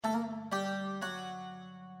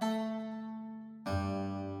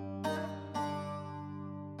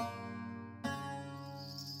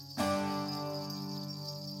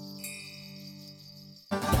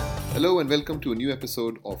Hello and welcome to a new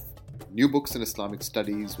episode of New Books in Islamic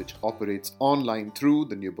Studies, which operates online through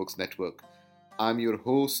the New Books Network. I'm your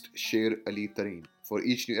host, Sher Ali Tareen. For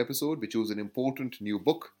each new episode, we choose an important new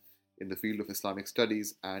book in the field of Islamic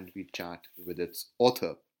studies and we chat with its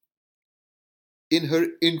author. In her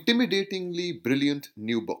intimidatingly brilliant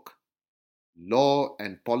new book, Law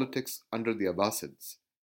and Politics Under the Abbasids,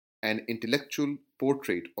 an intellectual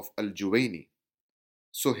portrait of al-Juwayni,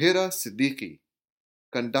 Sohaira Siddiqui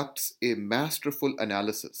conducts a masterful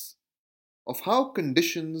analysis of how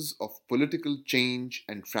conditions of political change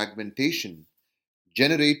and fragmentation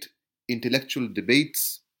generate intellectual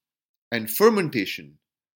debates and fermentation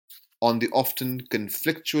on the often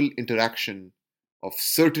conflictual interaction of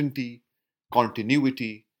certainty,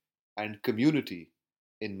 continuity, and community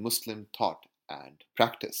in Muslim thought and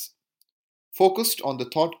practice. Focused on the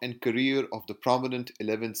thought and career of the prominent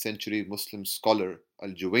 11th century Muslim scholar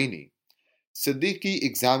al-Juwayni, Siddiqui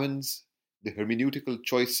examines the hermeneutical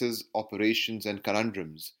choices, operations, and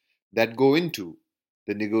conundrums that go into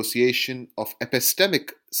the negotiation of epistemic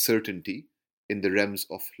certainty in the realms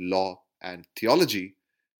of law and theology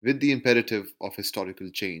with the imperative of historical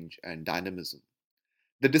change and dynamism.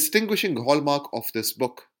 The distinguishing hallmark of this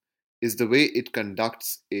book is the way it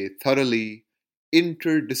conducts a thoroughly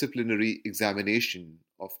interdisciplinary examination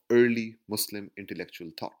of early Muslim intellectual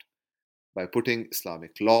thought by putting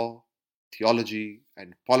Islamic law, theology,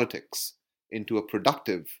 and politics into a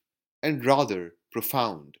productive and rather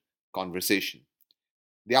profound conversation.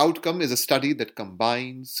 The outcome is a study that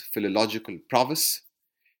combines philological prowess,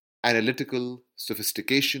 analytical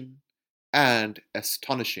sophistication, and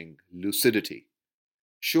astonishing lucidity,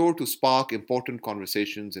 sure to spark important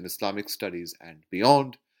conversations in Islamic studies and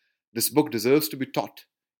beyond. This book deserves to be taught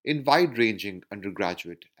in wide-ranging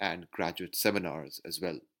undergraduate and graduate seminars as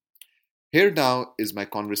well. Here now is my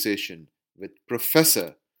conversation with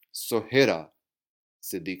Professor Sohaira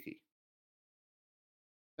Siddiqui.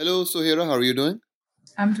 Hello, Sohaira. How are you doing?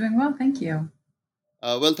 I'm doing well, thank you.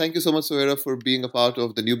 Well, thank you so much, Sohaira, for being a part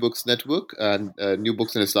of the New Books Network and New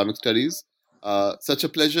Books in Islamic Studies. Such a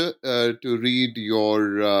pleasure to read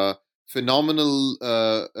your phenomenal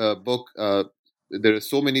book. There are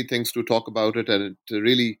so many things to talk about it, and it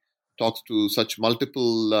really talks to such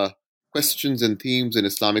multiple questions and themes in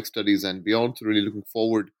Islamic studies and beyond. So, really looking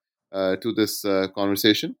forward to this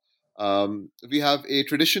conversation. We have a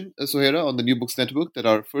tradition, Sohaira, on the New Books Network that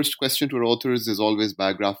our first question to our authors is always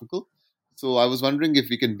biographical. So I was wondering if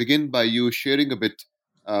we can begin by you sharing a bit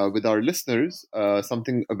with our listeners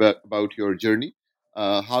something about your journey,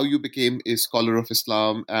 how you became a scholar of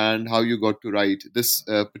Islam, and how you got to write this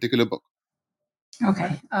particular book.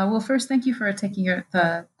 Okay. Well, first, thank you for taking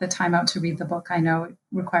the time out to read the book. I know it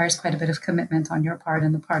requires quite a bit of commitment on your part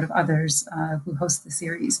and the part of others who host the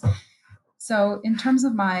series. So in terms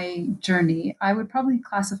of my journey, I would probably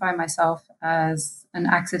classify myself as an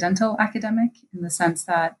accidental academic in the sense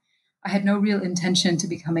that I had no real intention to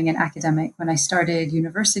becoming an academic when I started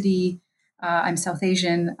university. I'm South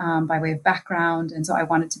Asian by way of background, and so I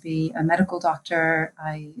wanted to be a medical doctor.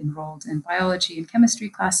 I enrolled in biology and chemistry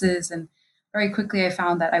classes, and very quickly I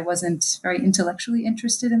found that I wasn't very intellectually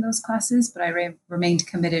interested in those classes, but I remained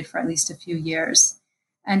committed for at least a few years.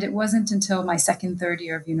 And it wasn't until my third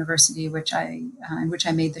year of university, in which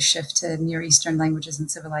I made the shift to Near Eastern languages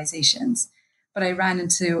and civilizations. But I ran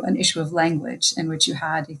into an issue of language in which you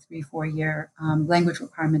had a 3-4 year language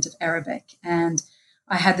requirement of Arabic. And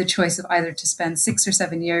I had the choice of either to spend 6 or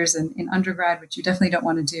 7 years in undergrad, which you definitely don't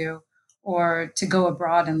want to do, or to go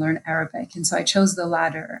abroad and learn Arabic. And so I chose the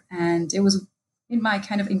latter. And it was in my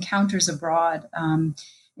kind of encounters abroad,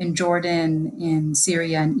 in Jordan, in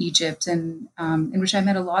Syria, and Egypt, and in which I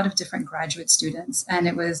met a lot of different graduate students. And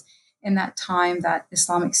it was in that time that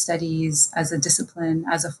Islamic studies as a discipline,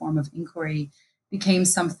 as a form of inquiry, became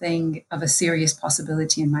something of a serious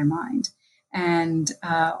possibility in my mind. And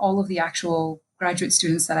all of the actual graduate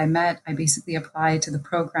students that I met, I basically applied to the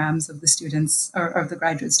programs of the students or of the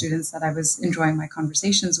graduate students that I was enjoying my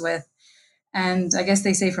conversations with. And I guess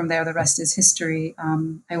they say from there, the rest is history.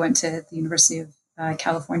 I went to the University of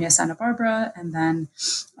California, Santa Barbara. And then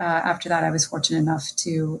after that, I was fortunate enough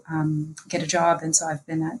to get a job. And so I've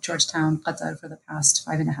been at Georgetown, Qatar for the past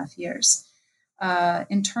 5.5 years.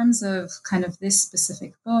 In terms of kind of this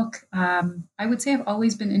specific book, I would say I've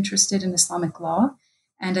always been interested in Islamic law.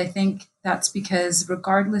 And I think that's because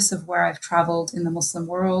regardless of where I've traveled in the Muslim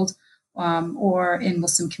world or in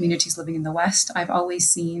Muslim communities living in the West, I've always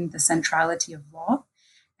seen the centrality of law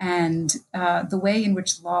and the way in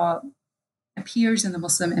which law appears in the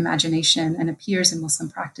Muslim imagination and appears in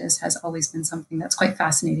Muslim practice has always been something that's quite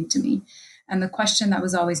fascinating to me. And the question that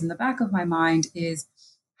was always in the back of my mind is,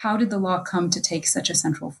 how did the law come to take such a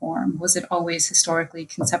central form? Was it always historically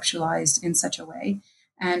conceptualized in such a way?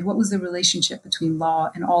 And what was the relationship between law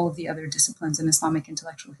and all of the other disciplines in Islamic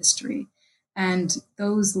intellectual history? And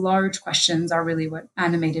those large questions are really what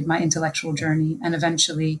animated my intellectual journey. And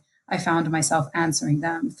eventually, I found myself answering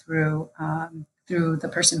them through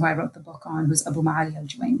the person who I wrote the book on, who's Abu Ma'ali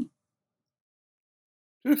al-Juwayni.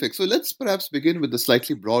 Terrific. So let's perhaps begin with the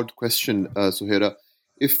slightly broad question, Sohaira.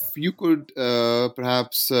 If you could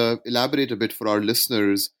perhaps elaborate a bit for our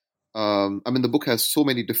listeners. I mean, the book has so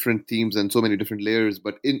many different themes and so many different layers,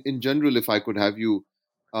 but in general, if I could have you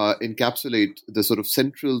encapsulate the sort of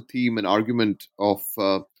central theme and argument of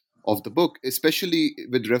the book, especially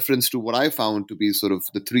with reference to what I found to be sort of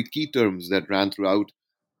the three key terms that ran throughout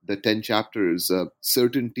the 10 chapters: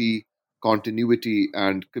 certainty, continuity,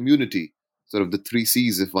 and community, sort of the three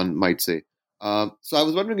C's, if one might say. So I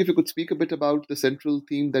was wondering if you could speak a bit about the central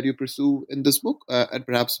theme that you pursue in this book, and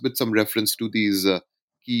perhaps with some reference to these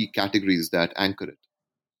key categories that anchor it.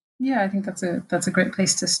 Yeah, I think that's a great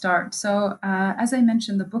place to start. So, as I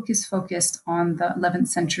mentioned, the book is focused on the 11th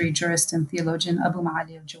century jurist and theologian Abu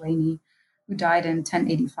Ma'ali al-Juwayni, who died in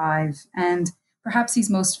 1085, and perhaps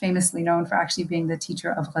he's most famously known for actually being the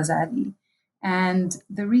teacher of Ghazali. And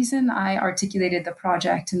the reason I articulated the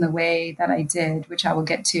project in the way that I did, which I will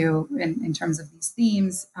get to in terms of these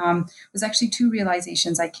themes, was actually two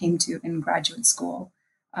realizations I came to in graduate school.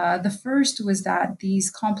 The first was that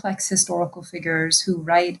these complex historical figures who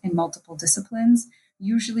write in multiple disciplines,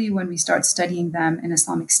 usually when we start studying them in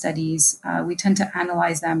Islamic studies, we tend to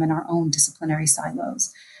analyze them in our own disciplinary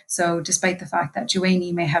silos. So, despite the fact that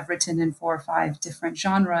Juwayni may have written in 4 or 5 different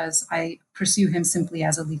genres, I pursue him simply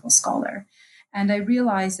as a legal scholar. And I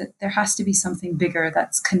realized that there has to be something bigger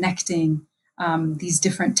that's connecting these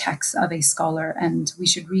different texts of a scholar, and we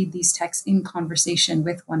should read these texts in conversation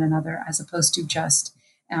with one another as opposed to just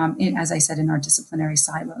as I said, in our disciplinary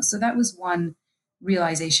silos. So that was one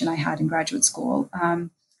realization I had in graduate school.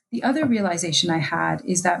 The other realization I had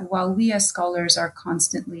is that while we as scholars are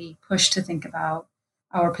constantly pushed to think about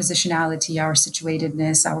our positionality, our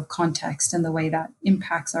situatedness, our context, and the way that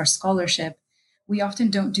impacts our scholarship, we often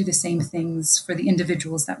don't do the same things for the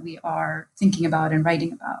individuals that we are thinking about and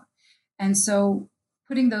writing about. And so,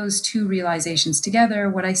 putting those two realizations together,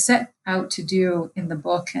 what I set out to do in the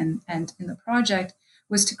book and in the project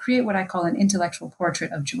was to create what I call an intellectual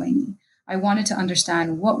portrait of Juwayni. I wanted to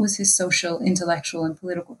understand what was his social, intellectual, and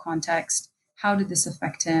political context, how did this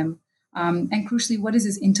affect him, and crucially, what is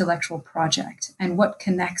his intellectual project, and what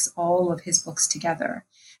connects all of his books together.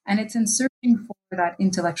 And it's in searching for that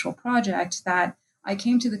intellectual project that I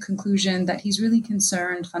came to the conclusion that he's really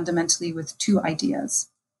concerned fundamentally with two ideas.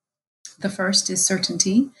 The first is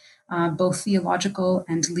certainty, both theological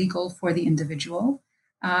and legal for the individual.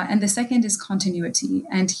 And the second is continuity.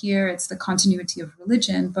 And here it's the continuity of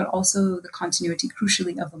religion, but also the continuity,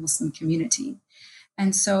 crucially, of the Muslim community.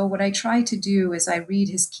 And so what I try to do is I read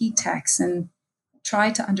his key texts and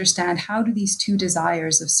try to understand how do these two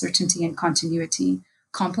desires of certainty and continuity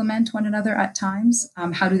complement one another at times?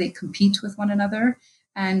 How do they compete with one another?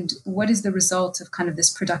 And what is the result of kind of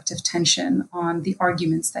this productive tension on the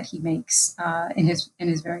arguments that he makes in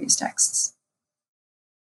his various texts?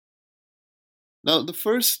 Now, the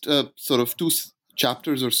first sort of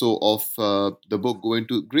chapters or so of the book go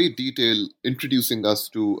into great detail introducing us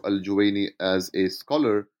to al-Juwayni as a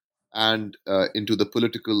scholar and into the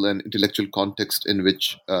political and intellectual context in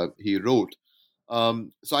which he wrote.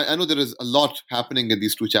 So I know there is a lot happening in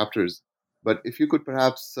these two chapters, but if you could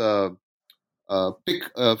perhaps pick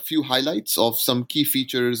a few highlights of some key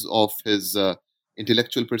features of his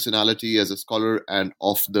intellectual personality as a scholar and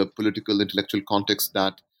of the political intellectual context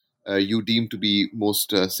that you deem to be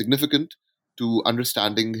most significant to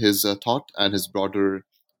understanding his thought and his broader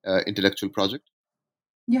intellectual project.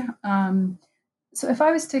 Yeah. So if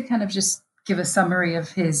I was to kind of just give a summary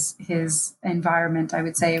of his environment, I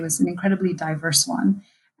would say it was an incredibly diverse one.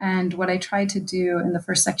 And what I tried to do in the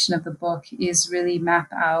first section of the book is really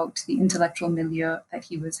map out the intellectual milieu that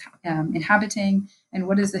he was inhabiting and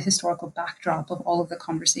what is the historical backdrop of all of the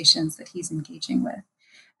conversations that he's engaging with.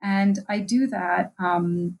 And I do that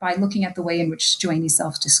by looking at the way in which Juwayni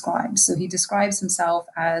self-describes. So he describes himself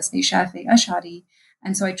as a Shafi'i Ash'ari.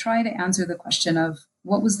 And so I try to answer the question of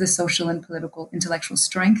what was the social and political intellectual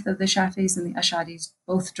strength of the Shafi'is and the Ash'aris,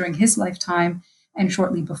 both during his lifetime and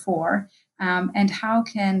shortly before. And how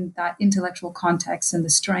can that intellectual context and the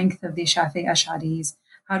strength of the Shafi'i Ash'aris,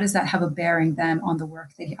 how does that have a bearing then on the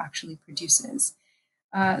work that he actually produces?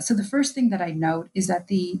 So the first thing that I note is that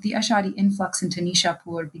the Ash'ari influx into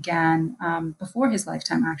Nishapur began before his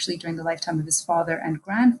lifetime, actually during the lifetime of his father and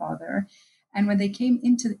grandfather. And when they came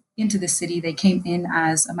into the city, they came in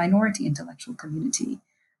as a minority intellectual community.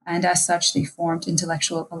 And as such, they formed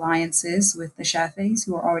intellectual alliances with the Shafis,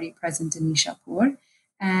 who were already present in Nishapur.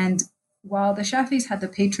 And while the Shafis had the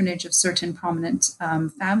patronage of certain prominent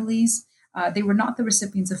families, they were not the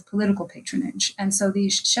recipients of political patronage. And so the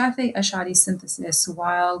Shafi Ash'ari synthesis,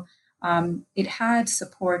 while it had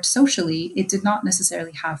support socially, it did not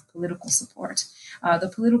necessarily have political support.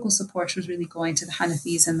 The political support was really going to the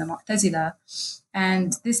Hanafis and the Mu'tazila.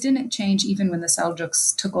 And this didn't change even when the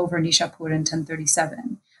Seljuks took over Nishapur in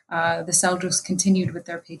 1037. The Seljuks continued with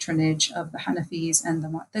their patronage of the Hanafis and the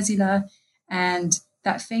Mu'tazila. And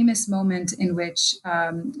that famous moment in which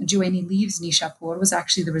Juwayni leaves Nishapur was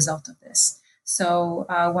actually the result of this. So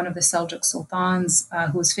one of the Seljuk sultans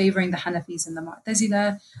who was favoring the Hanafis and the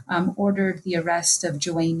Mu'tazila ordered the arrest of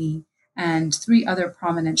Juwayni and 3 other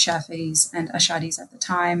prominent Shafis and Ash'aris at the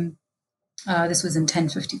time. This was in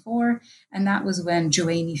 1054, and that was when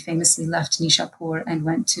Juwayni famously left Nishapur and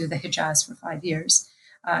went to the Hijaz for 5 years.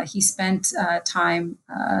 He spent time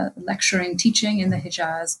lecturing, teaching in the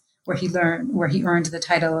Hijaz, where he earned the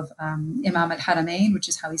title of Imam al-Haramain, which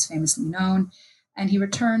is how he's famously known. And he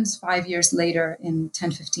returns 5 years later in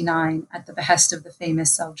 1059 at the behest of the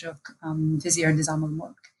famous Seljuk vizier Nizam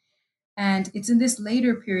al-Mulk. And it's in this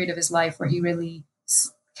later period of his life where he really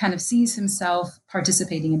kind of sees himself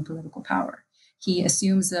participating in political power. He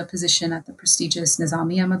assumes a position at the prestigious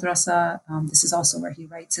Nizamiya Madrasa. This is also where he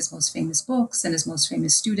writes his most famous books, and his most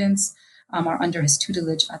famous students are under his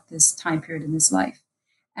tutelage at this time period in his life.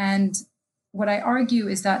 And what I argue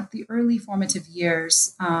is that the early formative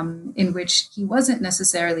years in which he wasn't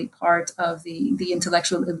necessarily part of the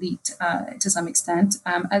intellectual elite to some extent,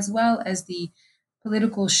 as well as the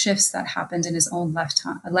political shifts that happened in his own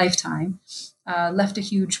lifetime, left a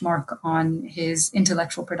huge mark on his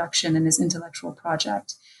intellectual production and his intellectual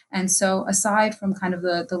project. And so aside from kind of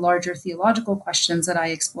the larger theological questions that I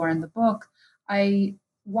explore in the book, I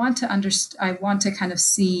want to kind of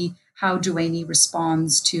see how Juwayni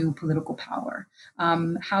responds to political power.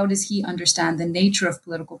 How does he understand the nature of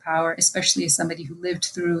political power, especially as somebody who lived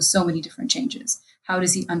through so many different changes? How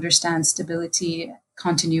does he understand stability,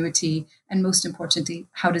 continuity, and most importantly,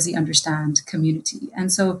 how does he understand community?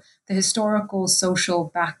 And so the historical, social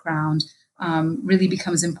background really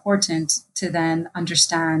becomes important to then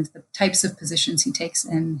understand the types of positions he takes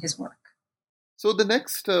in his work. So the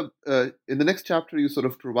next, in the next chapter, you sort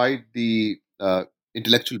of provide the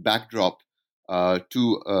intellectual backdrop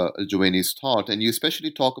to al-Juwayni's thought, and you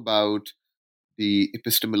especially talk about the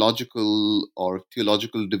epistemological or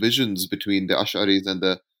theological divisions between the Ash'aris and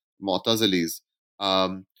the Mu'tazilis.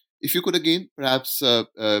 If you could again perhaps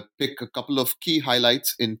pick a couple of key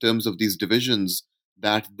highlights in terms of these divisions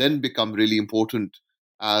that then become really important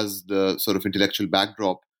as the sort of intellectual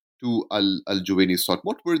backdrop to al-Juwayni's thought.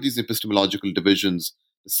 What were these epistemological divisions,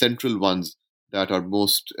 the central ones that are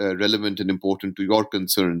most relevant and important to your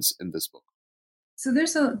concerns in this book? So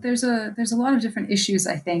there's a lot of different issues,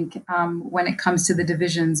 I think, when it comes to the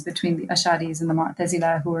divisions between the Ash'aris and the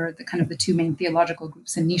Mu'tazila, who are the 2 main theological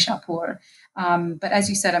groups in Nishapur. But as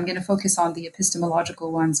you said, I'm going to focus on the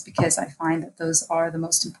epistemological ones because I find that those are the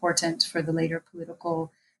most important for the later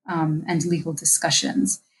political and legal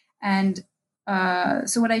discussions. And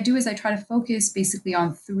so what I do is I try to focus basically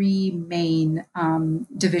on 3 main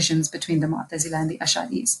divisions between the Mu'tazila and the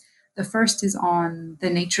Ash'aris. The first is on the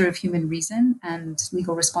nature of human reason and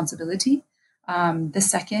legal responsibility. The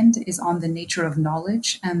second is on the nature of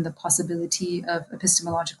knowledge and the possibility of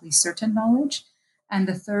epistemologically certain knowledge. And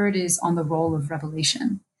the third is on the role of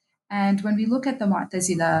revelation. And when we look at the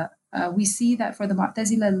Mu'tazila, we see that for the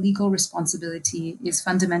Mu'tazila, legal responsibility is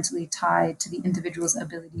fundamentally tied to the individual's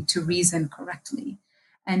ability to reason correctly.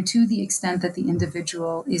 And to the extent that the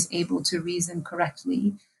individual is able to reason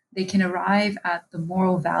correctly, they can arrive at the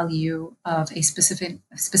moral value of a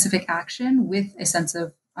specific action with a sense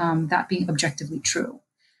of that being objectively true.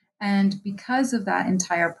 And because of that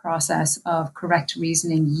entire process of correct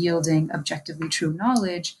reasoning yielding objectively true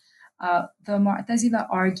knowledge, the Mu'tazila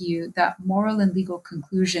argue that moral and legal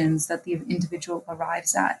conclusions that the individual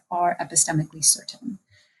arrives at are epistemically certain.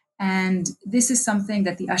 And this is something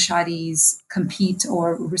that the Ash'aris compete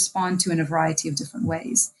or respond to in a variety of different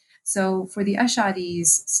ways. So for the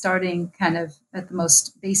Ash'aris, starting kind of at the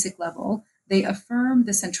most basic level, they affirm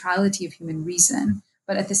the centrality of human reason,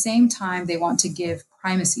 but at the same time, they want to give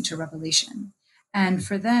primacy to revelation. And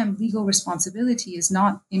for them, legal responsibility is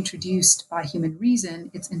not introduced by human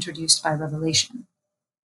reason, it's introduced by revelation.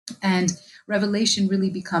 And revelation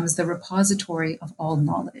really becomes the repository of all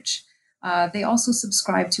knowledge. They also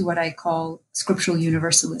subscribe to what I call scriptural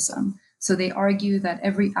universalism. So they argue that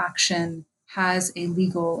every action has a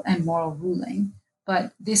legal and moral ruling,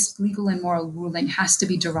 but this legal and moral ruling has to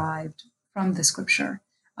be derived from the scripture.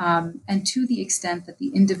 And to the extent that the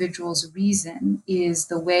individual's reason is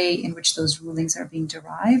the way in which those rulings are being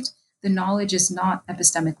derived, the knowledge is not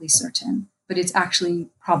epistemically certain, but it's actually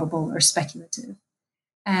probable or speculative.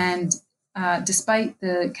 And despite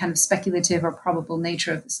the kind of speculative or probable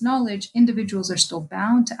nature of this knowledge, individuals are still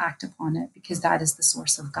bound to act upon it because that is the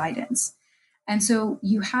source of guidance. And so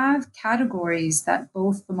you have categories that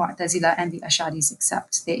both the Mu'tazila and the Ash'aris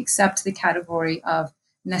accept. They accept the category of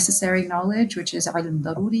necessary knowledge, which is ilm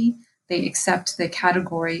daruri. They accept the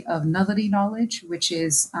category of nadari knowledge, which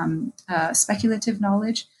is speculative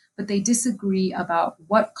knowledge, but they disagree about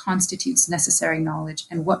what constitutes necessary knowledge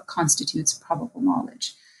and what constitutes probable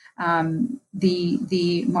knowledge.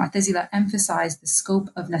 The Mu'tazila emphasize the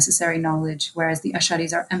scope of necessary knowledge, whereas the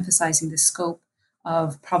Ash'aris are emphasizing the scope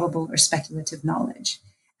of probable or speculative knowledge.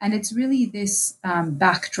 And it's really this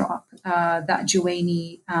backdrop that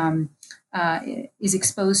Juwayni is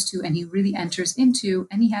exposed to, and he really enters into,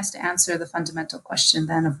 and he has to answer the fundamental question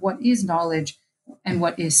then of what is knowledge and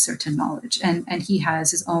what is certain knowledge. And he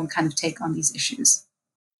has his own kind of take on these issues.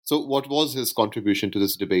 So what was his contribution to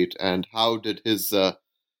this debate, and how did his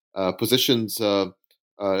positions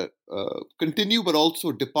continue, but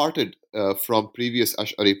also departed from previous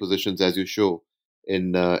Ash'ari positions, as you show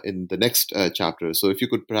in the next chapter? So if you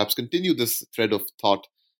could perhaps continue this thread of thought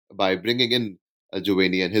by bringing in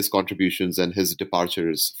Juwayni and his contributions and his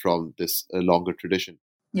departures from this longer tradition.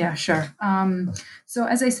 Yeah, sure. So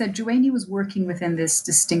as I said, Juwayni was working within this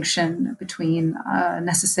distinction between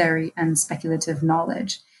necessary and speculative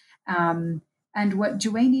knowledge. And what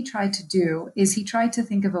Juwayni tried to do is he tried to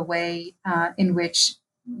think of a way in which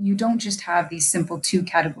you don't just have these simple two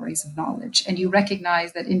categories of knowledge, and you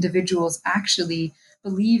recognize that individuals actually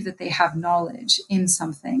believe that they have knowledge in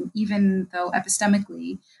something, even though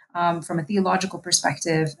epistemically, from a theological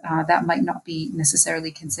perspective, that might not be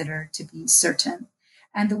necessarily considered to be certain.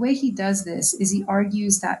 And the way he does this is he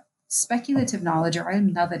argues that speculative knowledge, or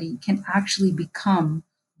ilm nadari, can actually become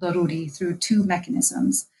daruri through two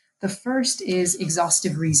mechanisms. The first is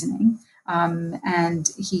exhaustive reasoning.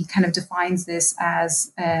 And he kind of defines this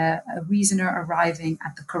as a reasoner arriving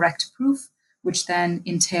at the correct proof, which then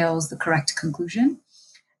entails the correct conclusion.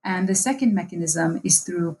 And the second mechanism is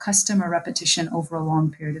through custom or repetition over a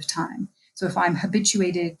long period of time. So if I'm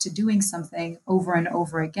habituated to doing something over and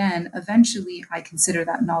over again, eventually I consider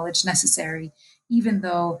that knowledge necessary, even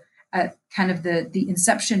though at kind of the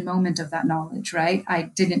inception moment of that knowledge, right, I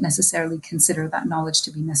didn't necessarily consider that knowledge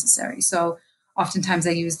to be necessary. So oftentimes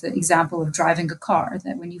I use the example of driving a car,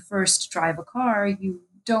 that when you first drive a car, you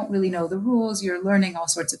don't really know the rules. You're learning all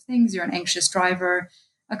sorts of things. You're an anxious driver.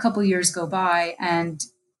 A couple years go by and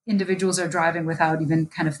individuals are driving without even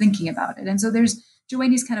kind of thinking about it. And so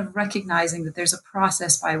Juwayni's kind of recognizing that there's a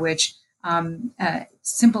process by which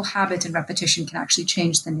simple habit and repetition can actually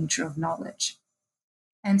change the nature of knowledge.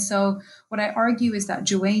 And so what I argue is that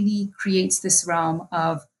Juwayni creates this realm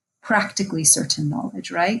of practically certain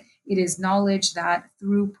knowledge, right? It is knowledge that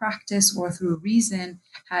through practice or through reason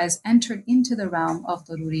has entered into the realm of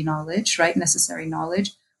daruri knowledge, right? Necessary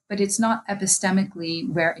knowledge, but it's not epistemically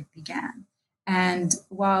where it began. And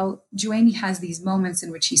while Juwayni has these moments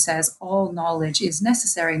in which he says all knowledge is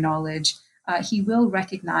necessary knowledge, he will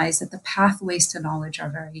recognize that the pathways to knowledge are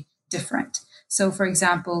very different. So, for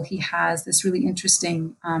example, he has this really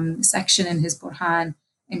interesting section in his Burhan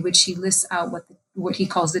in which he lists out what he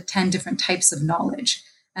calls the 10 different types of knowledge.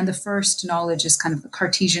 And the first knowledge is kind of the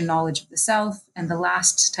Cartesian knowledge of the self, and the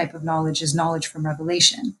last type of knowledge is knowledge from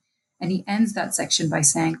revelation. And he ends that section by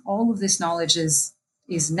saying all of this knowledge is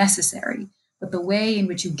necessary, but the way in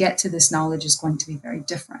which you get to this knowledge is going to be very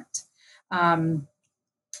different. And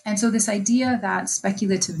so this idea that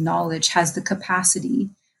speculative knowledge has the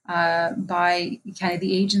capacity by kind of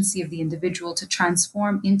the agency of the individual to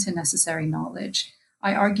transform into necessary knowledge,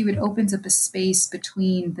 I argue it opens up a space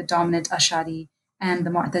between the dominant Ash'ari and the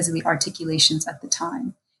Mu'tazili articulations at the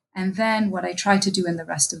time. And then what I try to do in the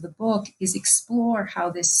rest of the book is explore how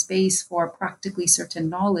this space for practically certain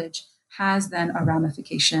knowledge has then a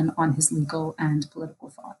ramification on his legal and political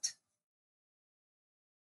thought.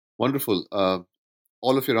 Wonderful.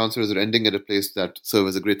 All of your answers are ending at a place that serve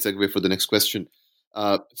as a great segue for the next question.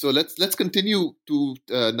 So let's continue to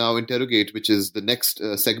now interrogate, which is the next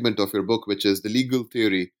segment of your book, which is the legal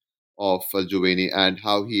theory of al-Juwayni and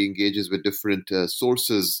how he engages with different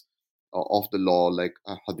sources of the law, like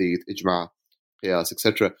hadith, ijma, qiyas,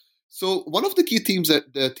 etc. So one of the key themes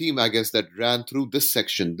that ran through this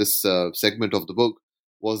section, this segment of the book,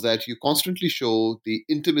 was that you constantly show the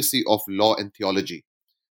intimacy of law and theology.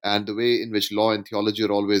 and the way in which law and theology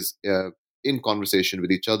are always in conversation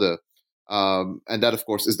with each other. And that, of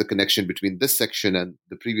course, is the connection between this section and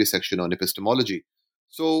the previous section on epistemology.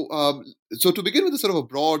 So to begin with a sort of a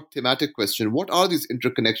broad thematic question, what are these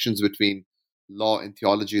interconnections between law and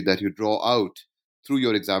theology that you draw out through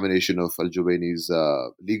your examination of al-Juwayni's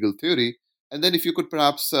legal theory? And then if you could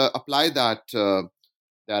perhaps apply that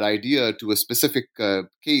idea to a specific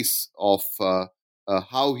case of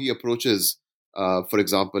how he approaches, for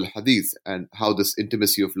example, hadith, and how this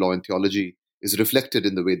intimacy of law and theology is reflected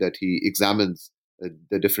in the way that he examines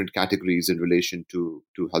the different categories in relation to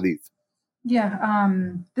hadith. Yeah,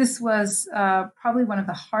 this was probably one of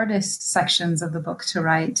the hardest sections of the book to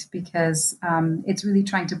write because it's really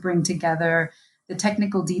trying to bring together the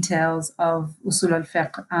technical details of usul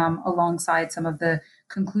al-fiqh alongside some of the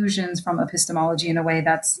conclusions from epistemology in a way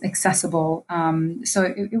that's accessible.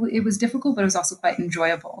 So it was difficult, but it was also quite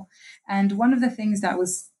enjoyable. And one of the things that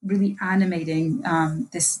was really animating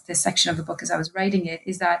this section of the book as I was writing it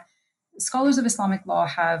is that scholars of Islamic law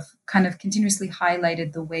have kind of continuously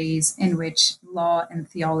highlighted the ways in which law and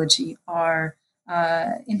theology are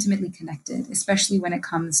intimately connected, especially when it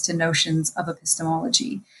comes to notions of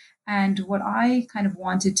epistemology. And what I kind of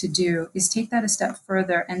wanted to do is take that a step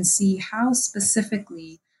further and see how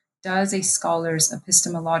specifically does a scholar's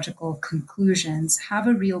epistemological conclusions have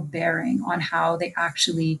a real bearing on how they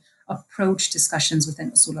actually approach discussions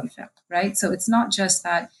within usul al-fiqh, right? So it's not just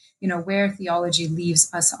that where theology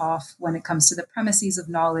leaves us off when it comes to the premises of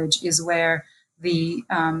knowledge is where the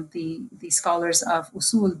scholars of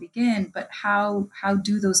usul begin, but how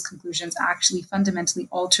do those conclusions actually fundamentally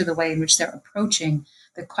alter the way in which they're approaching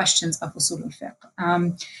the questions of usul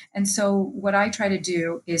al-fiqh? And so what I try to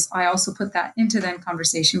do is I also put that into then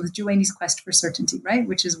conversation with Juwayni's quest for certainty, right,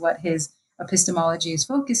 which is what his epistemology is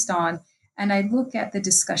focused on. And I look at the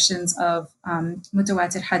discussions of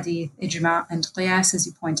mutawatir hadith, ijma, and qiyas, as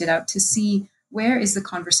you pointed out, to see where is the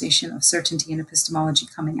conversation of certainty in epistemology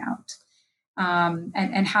coming out,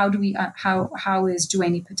 and how do we how is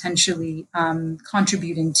Juwayni potentially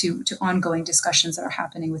contributing to ongoing discussions that are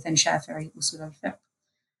happening within Shafi'i usul al-fiqh.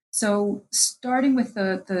 So, starting with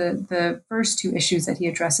the first two issues that he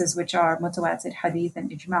addresses, which are mutawatir hadith and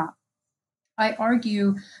ijma, I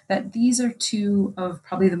argue that these are two of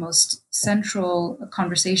probably the most central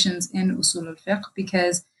conversations in usul al-fiqh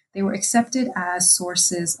because they were accepted as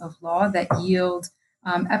sources of law that yield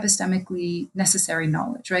epistemically necessary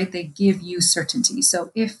knowledge, right? They give you certainty.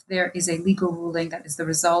 So if there is a legal ruling that is the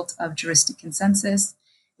result of juristic consensus,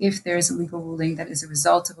 if there is a legal ruling that is a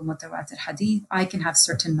result of a mutawatir hadith, I can have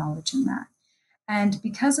certain knowledge in that. And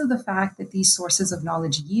because of the fact that these sources of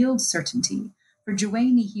knowledge yield certainty, for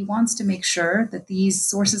Juwayni, he wants to make sure that these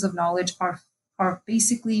sources of knowledge are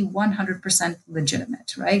basically 100%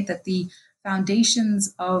 legitimate, right? That the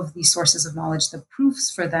foundations of these sources of knowledge, the proofs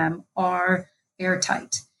for them, are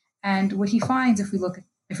airtight. And what he finds, if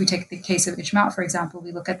we take the case of ijma, for example,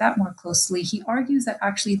 we look at that more closely, he argues that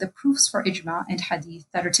actually the proofs for ijma and hadith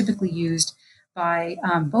that are typically used by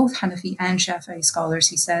both Hanafi and Shafi'i scholars,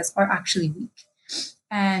 he says, are actually weak.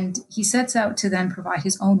 And he sets out to then provide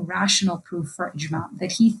his own rational proof for ijma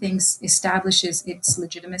that he thinks establishes its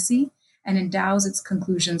legitimacy and endows its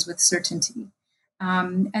conclusions with certainty.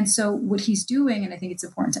 And so what he's doing, and I think it's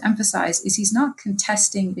important to emphasize, is he's not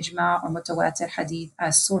contesting ijma or mutawatir hadith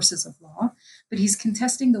as sources of law, but he's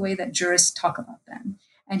contesting the way that jurists talk about them.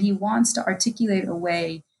 And he wants to articulate a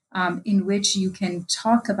way in which you can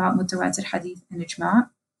talk about mutawatir hadith and ijma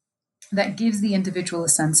that gives the individual a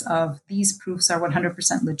sense of these proofs are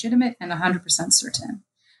 100% legitimate and 100% certain.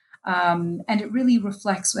 And it really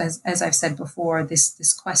reflects, as I've said before,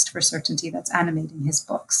 this quest for certainty that's animating his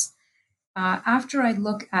books. After I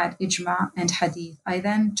look at ijma and hadith, I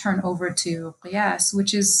then turn over to qiyas,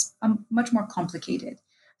 which is much more complicated.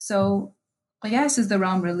 So qiyas is the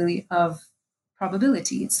realm really of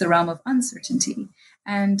probability. It's the realm of uncertainty.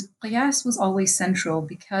 And qiyas was always central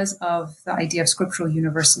because of the idea of scriptural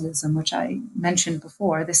universalism, which I mentioned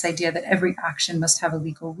before, this idea that every action must have a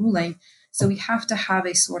legal ruling. So we have to have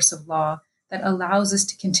a source of law that allows us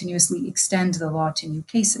to continuously extend the law to new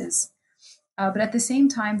cases. But at the same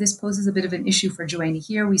time, this poses a bit of an issue for Juwayni.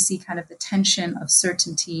 Here we see kind of the tension of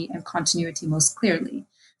certainty and continuity most clearly.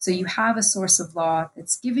 So you have a source of law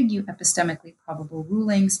that's giving you epistemically probable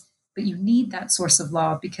rulings, but you need that source of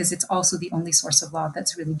law because it's also the only source of law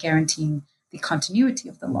that's really guaranteeing the continuity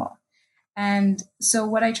of the law. And so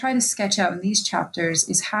what I try to sketch out in these chapters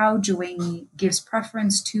is how Juwayni gives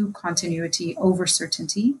preference to continuity over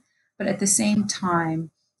certainty, but at the same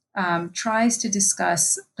time tries to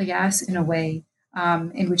discuss qiyas in a way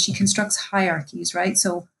in which he constructs hierarchies, right?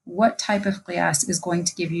 So what type of qiyas is going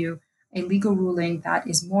to give you a legal ruling that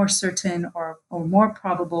is more certain or more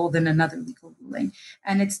probable than another legal ruling.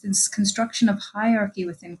 And it's this construction of hierarchy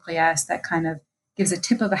within qiyas that kind of gives a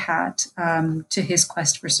tip of a hat to his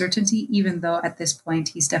quest for certainty, even though at this point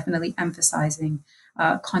he's definitely emphasizing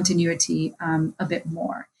continuity a bit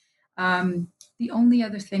more. The only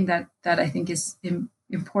other thing that I think is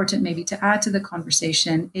important maybe to add to the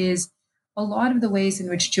conversation is a lot of the ways in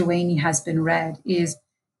which Juwayni has been read is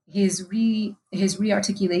his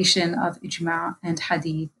rearticulation of ijma and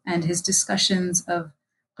hadith, and his discussions of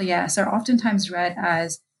qiyas are oftentimes read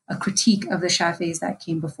as a critique of the Shafi'is that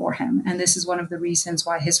came before him. And this is one of the reasons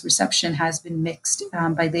why his reception has been mixed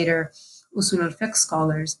by later usul al-fiqh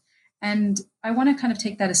scholars. And I want to kind of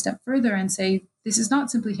take that a step further and say this is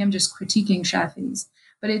not simply him just critiquing Shafi'is,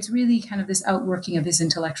 but it's really kind of this outworking of his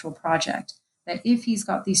intellectual project. That if he's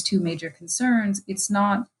got these two major concerns, it's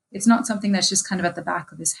not something that's just kind of at the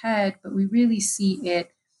back of his head, but we really see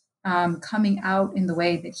it coming out in the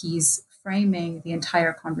way that he's framing the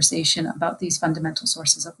entire conversation about these fundamental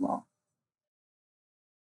sources of law.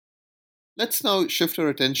 Let's now shift our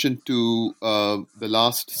attention to the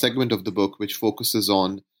last segment of the book, which focuses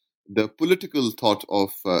on the political thought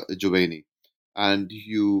of Juwayni. And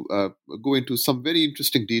you go into some very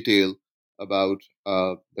interesting detail about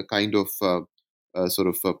the kind of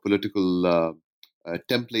political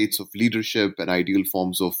templates of leadership and ideal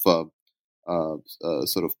forms of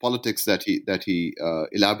sort of politics that he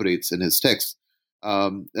elaborates in his text.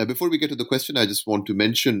 Before we get to the question, I just want to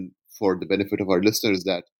mention, for the benefit of our listeners,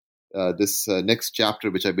 that this next chapter,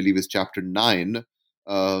 which I believe is chapter 9,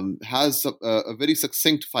 has a very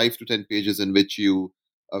succinct 5 to 10 pages in which you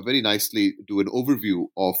very nicely do an overview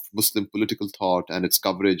of Muslim political thought and its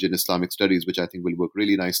coverage in Islamic studies, which I think will work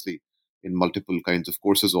really nicely in multiple kinds of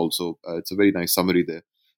courses also. It's a very nice summary there.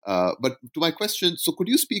 But to my question, so could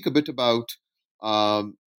you speak a bit about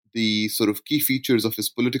the sort of key features of his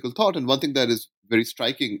political thought? And one thing that is very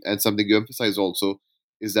striking, and something you emphasize also,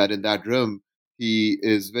 is that in that realm, he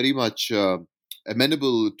is very much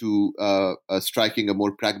amenable to striking a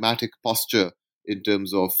more pragmatic posture in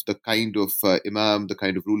terms of the kind of imam, the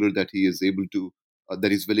kind of ruler that he is able to,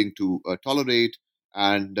 that he's willing to tolerate,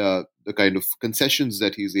 and the kind of concessions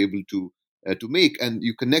that he's able to make. And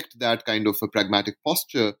you connect that kind of a pragmatic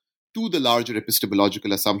posture to the larger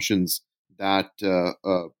epistemological assumptions that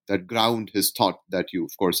that ground his thought, that you,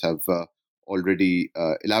 of course, have already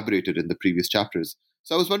elaborated in the previous chapters.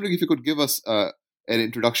 So I was wondering if you could give us an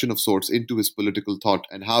introduction of sorts into his political thought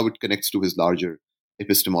and how it connects to his larger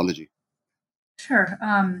epistemology. Sure.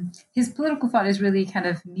 His political thought is really kind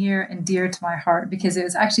of near and dear to my heart because it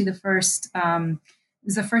was actually the first. It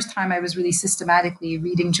was the first time I was really systematically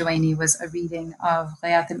reading Juwayni was a reading of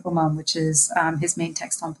Ghayat al-Umam, which is his main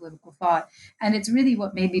text on political thought, and it's really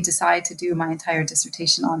what made me decide to do my entire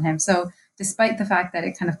dissertation on him. So, despite the fact that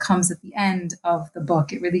it kind of comes at the end of the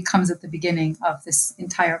book, it really comes at the beginning of this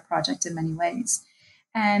entire project in many ways.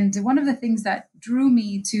 And one of the things that drew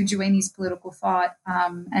me to Juwayni's political thought,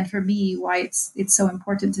 and for me, why it's so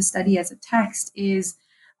important to study as a text, is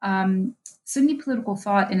Sunni political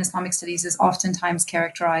thought in Islamic studies is oftentimes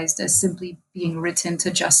characterized as simply being written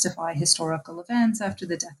to justify historical events after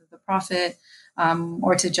the death of the Prophet,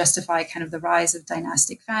 or to justify kind of the rise of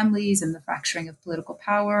dynastic families and the fracturing of political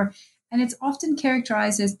power. And it's often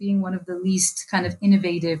characterized as being one of the least kind of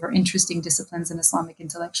innovative or interesting disciplines in Islamic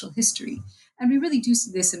intellectual history. And we really do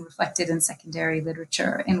see this and reflected in secondary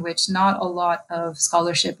literature, in which not a lot of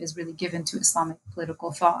scholarship is really given to Islamic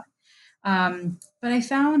political thought. But I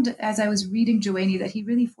found, as I was reading Juwayni, that he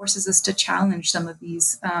really forces us to challenge some of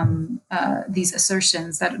these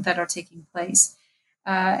assertions that are taking place.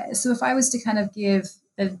 So if I was to kind of give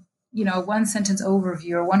a one sentence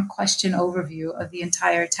overview or one question overview of the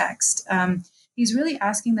entire text, he's really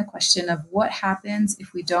asking the question of what happens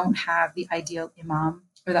if we don't have the ideal imam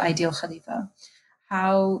or the ideal khalifa.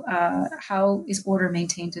 How is order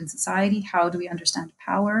maintained in society? How do we understand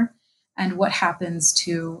power? And what happens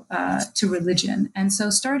to religion? And so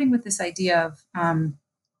starting with this idea of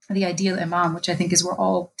the ideal imam, which I think is where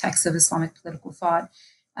all texts of Islamic political thought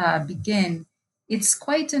begin, it's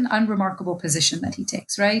quite an unremarkable position that he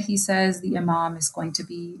takes, right? He says the imam is going to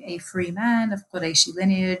be a free man of Qurayshi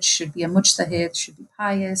lineage, should be a mujtahid, should be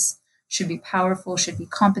pious, should be powerful, should be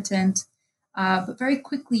competent. But very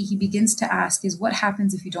quickly he begins to ask is what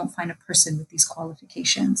happens if you don't find a person with these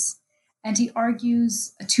qualifications? And he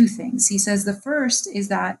argues two things. He says the first is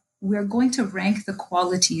that we're going to rank the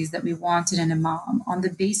qualities that we want in an imam on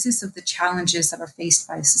the basis of the challenges that are faced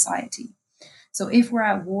by society. So if we're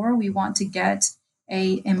at war, we want to get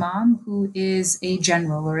a imam who is a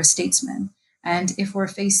general or a statesman. And if we're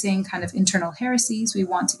facing kind of internal heresies, we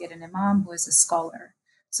want to get an imam who is a scholar.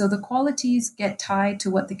 So the qualities get tied to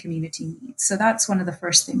what the community needs. So that's one of the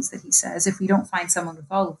first things that he says, if we don't find someone with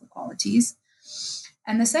all of the qualities.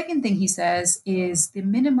 And the second thing he says is the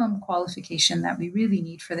minimum qualification that we really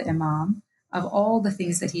need for the imam of all the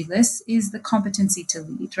things that he lists is the competency to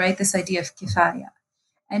lead, right? This idea of kifaya.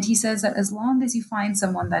 And he says that as long as you find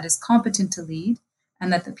someone that is competent to lead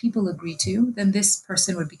and that the people agree to, then this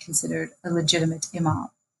person would be considered a legitimate imam.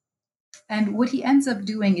 And what he ends up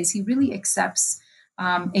doing is he really accepts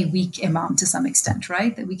a weak imam to some extent,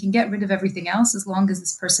 right? That we can get rid of everything else as long as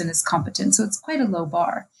this person is competent. So it's quite a low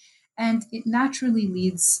bar. And it naturally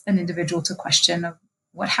leads an individual to question of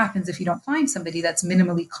what happens if you don't find somebody that's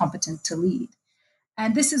minimally competent to lead.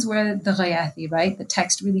 And this is where the ghayathi, right, the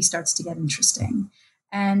text really starts to get interesting.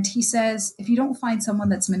 And he says, if you don't find someone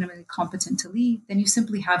that's minimally competent to lead, then you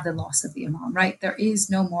simply have the loss of the imam, right? There is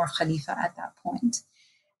no more khalifa at that point.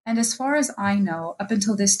 And as far as I know, up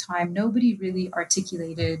until this time, nobody really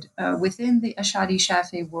articulated within the Ash'ari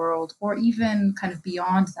Shafi'i world, or even kind of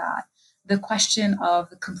beyond that, the question of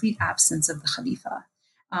the complete absence of the Khalifa,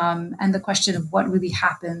 and the question of what really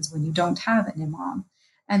happens when you don't have an imam.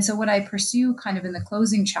 And so what I pursue kind of in the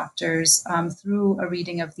closing chapters through a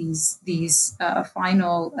reading of these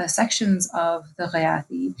final sections of the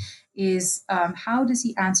Ghayathi is how does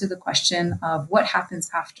he answer the question of what happens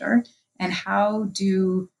after, and how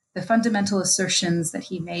do the fundamental assertions that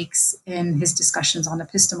he makes in his discussions on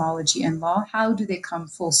epistemology and law, how do they come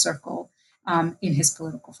full circle in his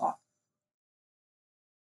political thought?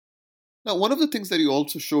 Now, one of the things that you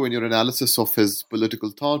also show in your analysis of his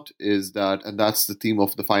political thought is that, and that's the theme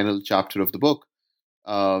of the final chapter of the book,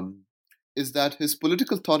 is that his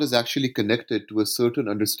political thought is actually connected to a certain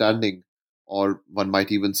understanding, or one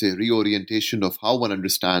might even say reorientation of how one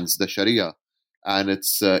understands the Sharia and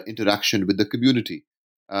its interaction with the community.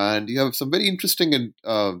 And you have some very interesting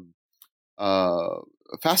and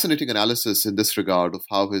fascinating analysis in this regard of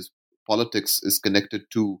how his politics is connected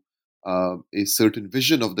to a certain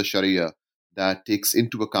vision of the Sharia that takes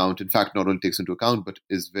into account, in fact, not only takes into account, but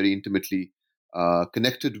is very intimately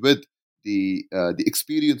connected with the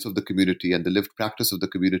experience of the community and the lived practice of the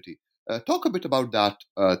community. Talk a bit about that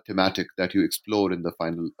thematic that you explore in the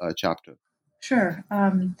final chapter. Sure.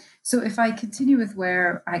 So if I continue with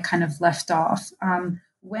where I kind of left off,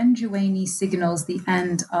 when Juwayni signals the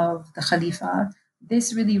end of the Khalifa,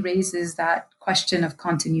 this really raises that question of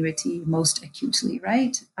continuity most acutely,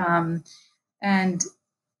 right? And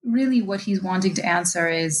really what he's wanting to answer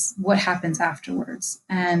is what happens afterwards.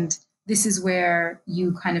 And this is where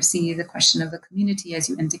you kind of see the question of the community, as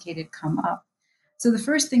you indicated, come up. So the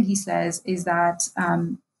first thing he says is that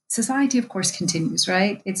society, of course, continues,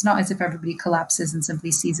 right? It's not as if everybody collapses and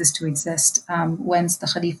simply ceases to exist once the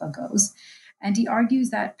Khalifa goes. And he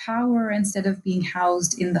argues that power, instead of being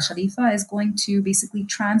housed in the Khalifa, is going to basically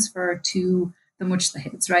transfer to the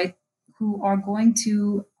mujtahids, right? Who are going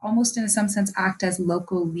to almost in some sense act as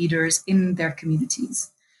local leaders in their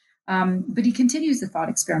communities. But he continues the thought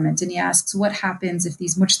experiment and he asks, what happens if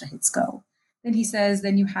these mujtahids go? Then he says,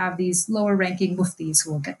 then you have these lower ranking muftis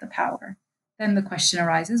who will get the power. Then the question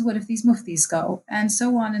arises, what if these muftis go? And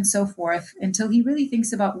so on and so forth, until he really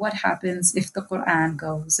thinks about what happens if the Quran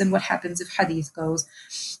goes, and what happens if hadith goes,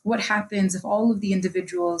 what happens if all of the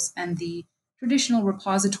individuals and the traditional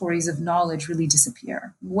repositories of knowledge really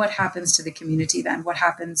disappear. What happens to the community then? What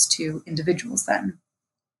happens to individuals then?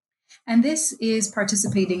 And this is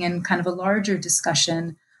participating in kind of a larger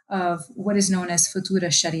discussion of what is known as futur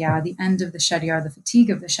al-Sharia, the end of the Sharia, the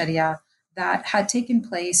fatigue of the Sharia, that had taken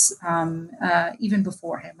place even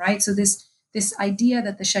before him, right? So this idea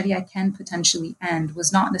that the Sharia can potentially end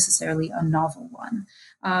was not necessarily a novel one.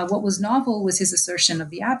 What was novel was his assertion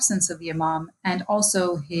of the absence of the Imam and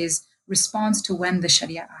also his response to when the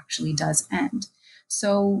Sharia actually does end.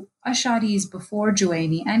 So Ash'aris before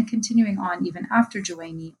Juwayni and continuing on even after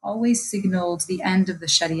Juwayni always signaled the end of the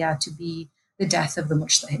Sharia to be the death of the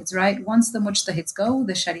mujtahids, right? Once the mujtahids go,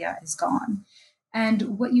 the Sharia is gone.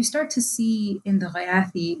 And what you start to see in the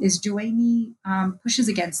Ghayathi is Juwayni pushes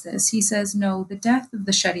against this. He says, no, the death of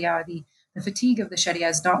the Sharia, the fatigue of the Sharia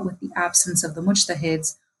is not with the absence of the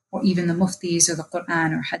mujtahids or even the muftis or the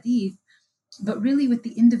Quran or hadith, but really with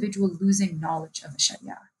the individual losing knowledge of the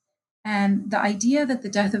Sharia. And the idea that the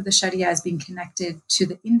death of the Sharia is being connected to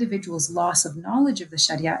the individual's loss of knowledge of the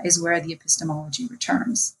Sharia is where the epistemology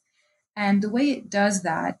returns. And the way it does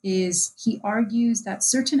that is he argues that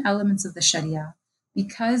certain elements of the Sharia,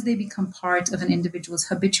 because they become part of an individual's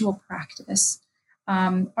habitual practice,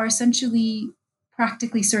 are essentially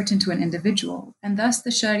practically certain to an individual, and thus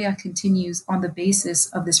the Sharia continues on the basis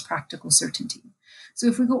of this practical certainty. So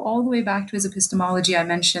if we go all the way back to his epistemology, I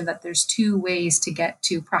mentioned that there's two ways to get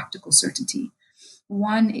to practical certainty.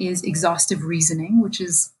 One is exhaustive reasoning, which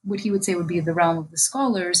is what he would say would be the realm of the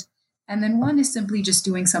scholars. And then one is simply just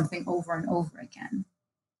doing something over and over again.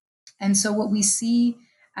 And so what we see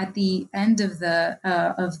at the end of the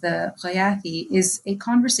Ghayathi is a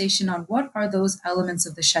conversation on what are those elements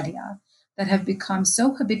of the Sharia that have become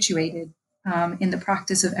so habituated in the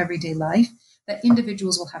practice of everyday life that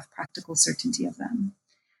individuals will have practical certainty of them.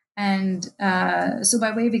 And so,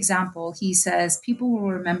 by way of example, he says people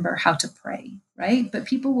will remember how to pray, right? But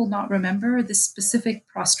people will not remember the specific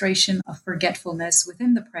prostration of forgetfulness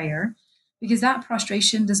within the prayer, because that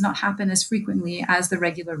prostration does not happen as frequently as the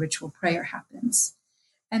regular ritual prayer happens.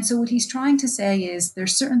 And so, what he's trying to say is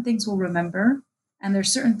there's certain things we'll remember, and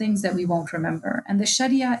there's certain things that we won't remember. And the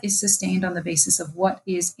Sharia is sustained on the basis of what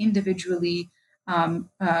is individually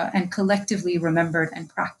and collectively remembered and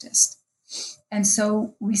practiced. And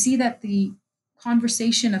so we see that the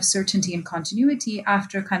conversation of certainty and continuity,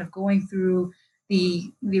 after kind of going through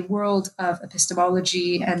the world of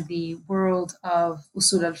epistemology and the world of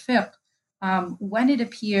usul al-fiqh, when it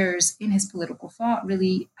appears in his political thought,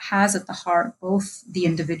 really has at the heart both the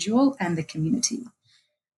individual and the community.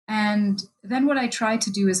 And then what I try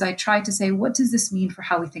to do is I try to say, what does this mean for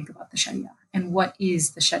how we think about the Sharia? And what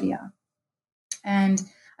is the Sharia? And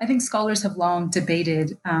I think scholars have long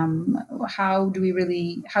debated how do we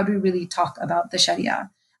really talk about the Sharia.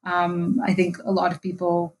 I think a lot of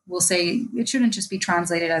people will say it shouldn't just be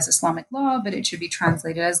translated as Islamic law, but it should be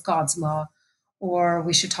translated as God's law, or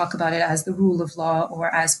we should talk about it as the rule of law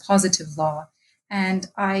or as positive law. And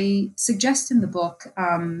I suggest in the book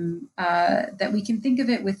that we can think of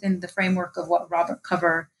it within the framework of what Robert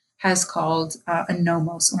Cover has called a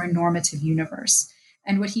nomos, or a normative universe.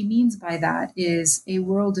 And what he means by that is a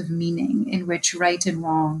world of meaning in which right and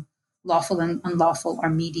wrong, lawful and unlawful are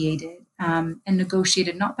mediated and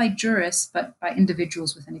negotiated not by jurists, but by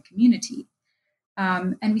individuals within a community.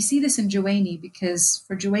 And we see this in Juwayni because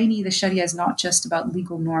for Juwayni, the Sharia is not just about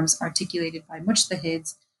legal norms articulated by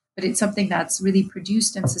mujtahids, but it's something that's really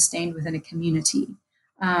produced and sustained within a community.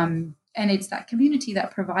 And it's that community that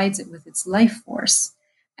provides it with its life force.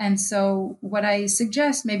 And so what I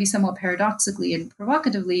suggest, maybe somewhat paradoxically and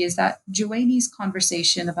provocatively, is that Juwayni's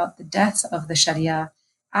conversation about the death of the Sharia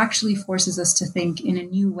actually forces us to think in a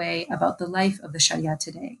new way about the life of the Sharia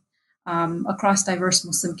today, across diverse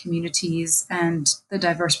Muslim communities and the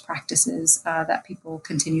diverse practices that people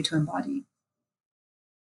continue to embody.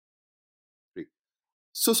 Great.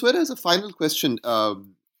 So, Sohaira, as a final question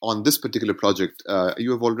on this particular project,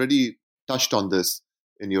 you have already touched on this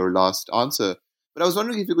in your last answer. But I was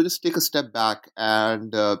wondering if you could just take a step back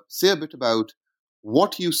and say a bit about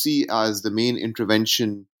what you see as the main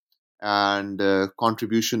intervention and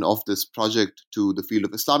contribution of this project to the field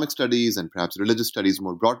of Islamic studies and perhaps religious studies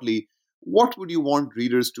more broadly. What would you want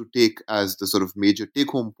readers to take as the sort of major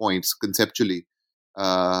take-home points conceptually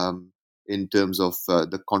in terms of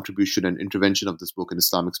the contribution and intervention of this book in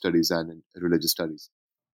Islamic studies and in religious studies?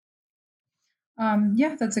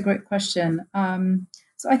 Yeah, that's a great question.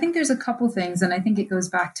 So I think there's a couple things, and I think it goes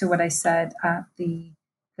back to what I said at the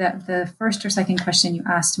first or second question you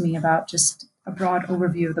asked me about just a broad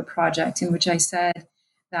overview of the project, in which I said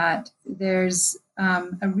that there's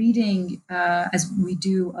a reading, as we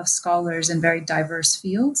do, of scholars in very diverse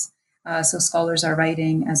fields. So scholars are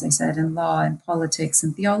writing, as I said, in law and politics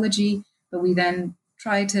and theology, but we then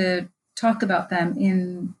try to talk about them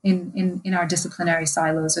in our disciplinary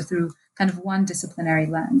silos or through kind of one disciplinary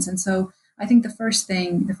lens. And so I think the first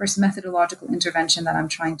methodological intervention that I'm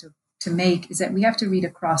trying to make is that we have to read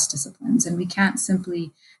across disciplines, and we can't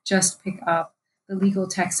simply just pick up the legal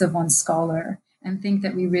text of one scholar and think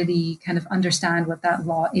that we really kind of understand what that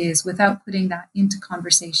law is without putting that into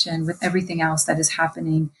conversation with everything else that is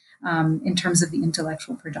happening in terms of the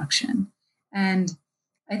intellectual production. And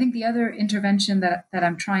I think the other intervention that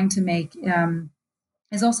I'm trying to make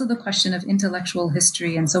is also the question of intellectual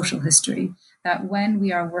history and social history, that when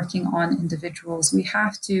we are working on individuals, we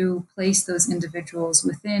have to place those individuals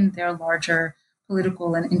within their larger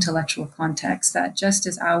political and intellectual context, that just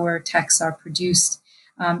as our texts are produced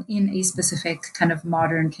in a specific kind of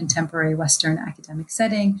modern, contemporary Western academic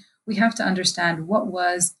setting, we have to understand what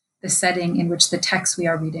was the setting in which the texts we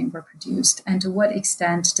are reading were produced, and to what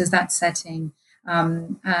extent does that setting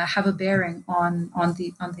have a bearing on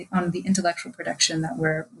the intellectual production that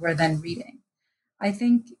we're then reading. I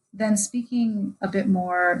think then, speaking a bit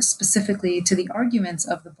more specifically to the arguments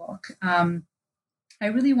of the book, I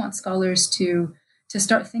really want scholars to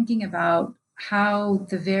start thinking about how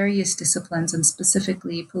the various disciplines, and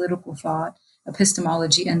specifically political thought,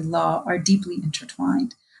 epistemology, and law, are deeply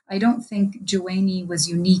intertwined. I don't think Juwayni was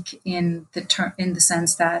unique in the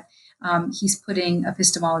sense that he's putting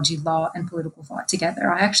epistemology, law, and political thought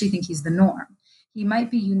together. I actually think he's the norm. He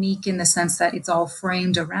might be unique in the sense that it's all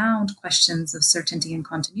framed around questions of certainty and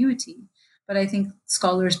continuity. But I think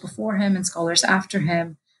scholars before him and scholars after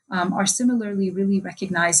him are similarly really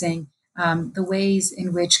recognizing the ways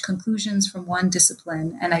in which conclusions from one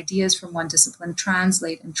discipline and ideas from one discipline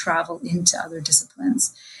translate and travel into other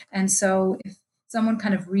disciplines. And so if someone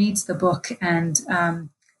kind of reads the book and kind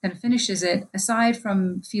of finishes it, aside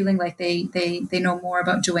from feeling like they know more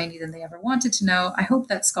about Juwayni than they ever wanted to know, I hope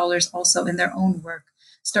that scholars also in their own work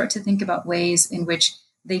start to think about ways in which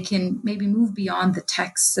they can maybe move beyond the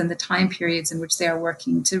texts and the time periods in which they are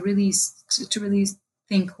working to really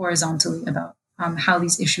think horizontally about how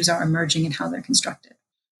these issues are emerging and how they're constructed.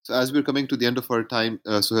 So as we're coming to the end of our time,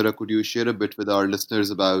 Sohaira, could you share a bit with our listeners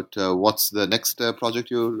about what's the next project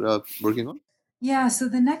you're working on? Yeah, so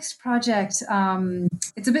the next project,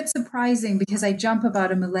 it's a bit surprising because I jump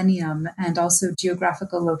about a millennium and also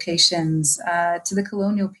geographical locations to the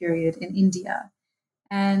colonial period in India.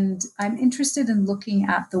 And I'm interested in looking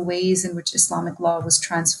at the ways in which Islamic law was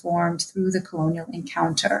transformed through the colonial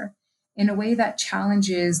encounter in a way that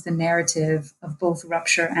challenges the narrative of both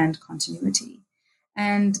rupture and continuity.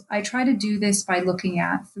 And I try to do this by looking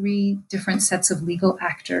at three different sets of legal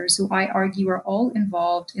actors who I argue are all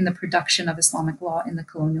involved in the production of Islamic law in the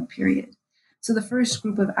colonial period. So the first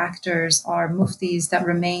group of actors are muftis that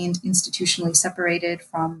remained institutionally separated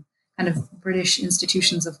from kind of British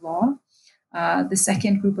institutions of law. The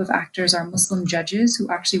second group of actors are Muslim judges who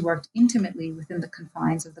actually worked intimately within the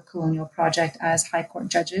confines of the colonial project as high court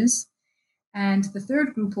judges. And the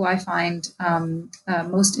third group, who I find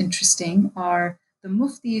most interesting, are the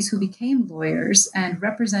muftis who became lawyers and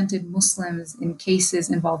represented Muslims in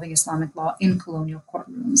cases involving Islamic law in colonial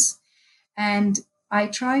courtrooms. And I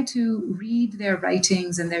try to read their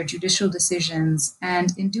writings and their judicial decisions.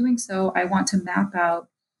 And in doing so, I want to map out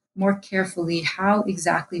more carefully how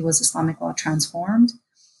exactly was Islamic law transformed,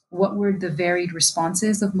 what were the varied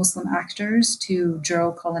responses of Muslim actors to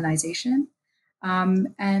Juro colonization.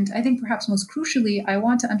 And I think perhaps most crucially, I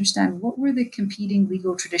want to understand what were the competing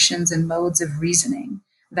legal traditions and modes of reasoning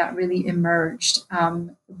that really emerged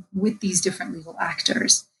with these different legal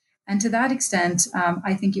actors. And to that extent,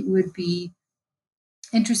 I think it would be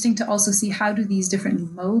interesting to also see how do these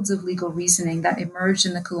different modes of legal reasoning that emerged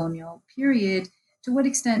in the colonial period, to what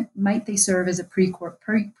extent might they serve as a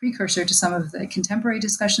precursor to some of the contemporary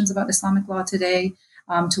discussions about Islamic law today?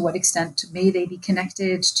 To what extent may they be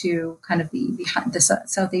connected to kind of the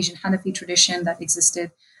South Asian Hanafi tradition that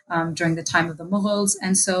existed during the time of the Mughals?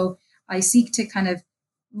 And so I seek to kind of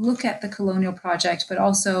look at the colonial project, but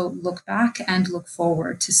also look back and look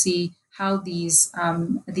forward to see how these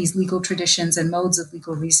legal traditions and modes of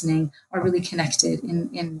legal reasoning are really connected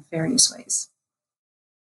in various ways.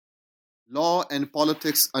 Law and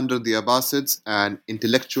Politics Under the Abbasids, an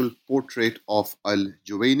intellectual portrait of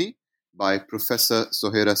al-Juwayni by Professor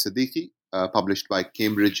Sohaira Siddiqui, published by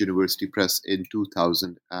Cambridge University Press in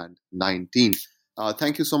 2019.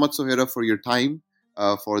 Thank you so much, Sohaira, for your time,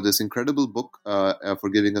 for this incredible book, for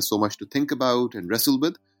giving us so much to think about and wrestle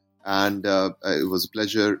with. And it was a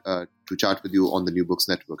pleasure to chat with you on the New Books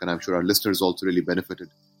Network. And I'm sure our listeners also really benefited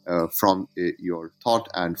from your thought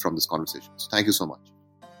and from this conversation. So thank you so much.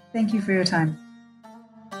 Thank you for your time.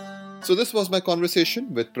 So this was my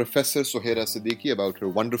conversation with Professor Sohaira Siddiqui about her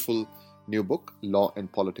wonderful new book, Law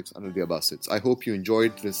and Politics Under the Abbasids. I hope you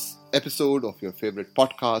enjoyed this episode of your favorite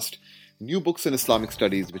podcast, New Books in Islamic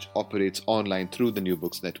Studies, which operates online through the New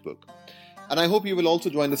Books Network. And I hope you will also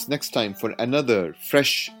join us next time for another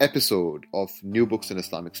fresh episode of New Books in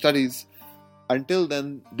Islamic Studies. Until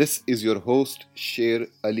then, this is your host, Sher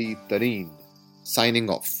Ali Tareen, signing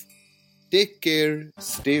off. Take care,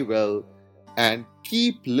 stay well, and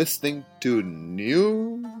keep listening to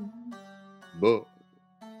New Books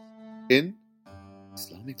in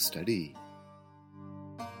Islamic Studies.